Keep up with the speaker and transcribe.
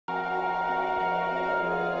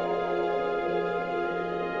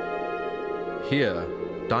Here,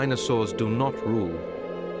 dinosaurs do not rule.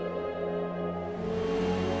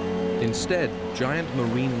 Instead, giant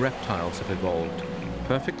marine reptiles have evolved,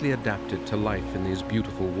 perfectly adapted to life in these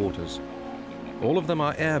beautiful waters. All of them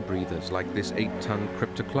are air breathers like this 8-ton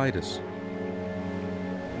Cryptoclidus.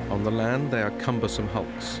 On the land, they are cumbersome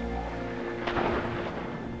hulks.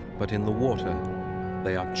 But in the water,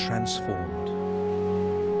 they are transformed.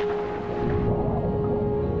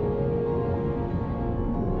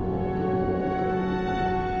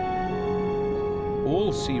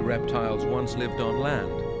 All sea reptiles once lived on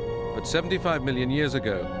land, but 75 million years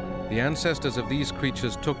ago, the ancestors of these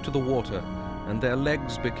creatures took to the water, and their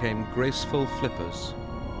legs became graceful flippers.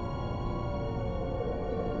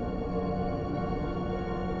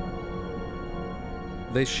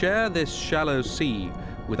 They share this shallow sea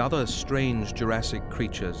with other strange Jurassic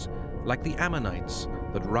creatures, like the ammonites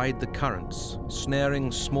that ride the currents,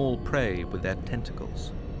 snaring small prey with their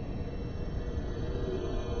tentacles.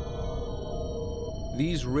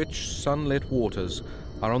 These rich, sunlit waters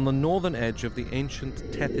are on the northern edge of the ancient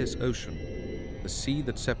Tethys Ocean, the sea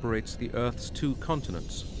that separates the Earth's two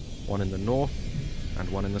continents, one in the north and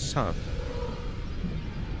one in the south.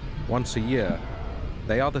 Once a year,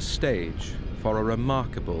 they are the stage for a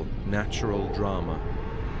remarkable natural drama.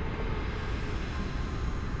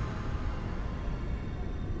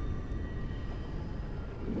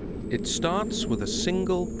 It starts with a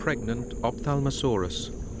single pregnant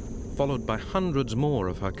Ophthalmosaurus, followed by hundreds more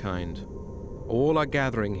of her kind. All are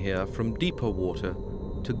gathering here from deeper water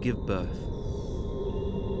to give birth.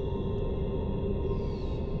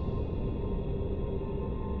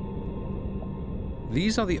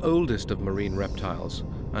 These are the oldest of marine reptiles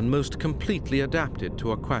and most completely adapted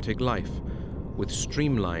to aquatic life, with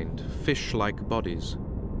streamlined, fish-like bodies.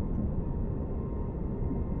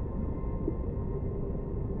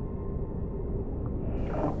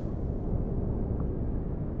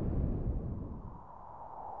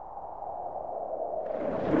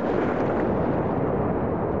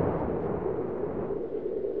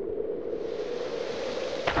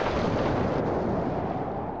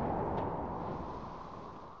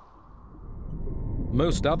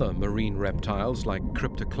 Most other marine reptiles, like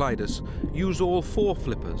Cryptoclidus, use all four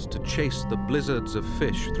flippers to chase the blizzards of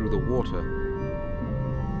fish through the water.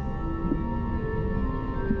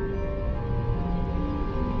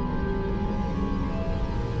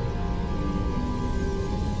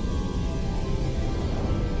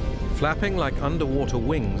 Flapping like underwater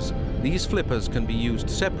wings, these flippers can be used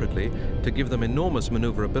separately to give them enormous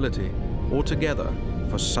maneuverability, or together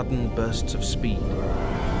for sudden bursts of speed.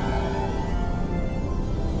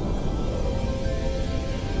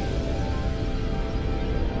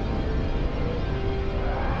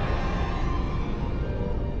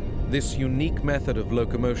 This unique method of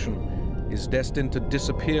locomotion is destined to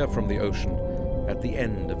disappear from the ocean at the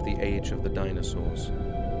end of the age of the dinosaurs.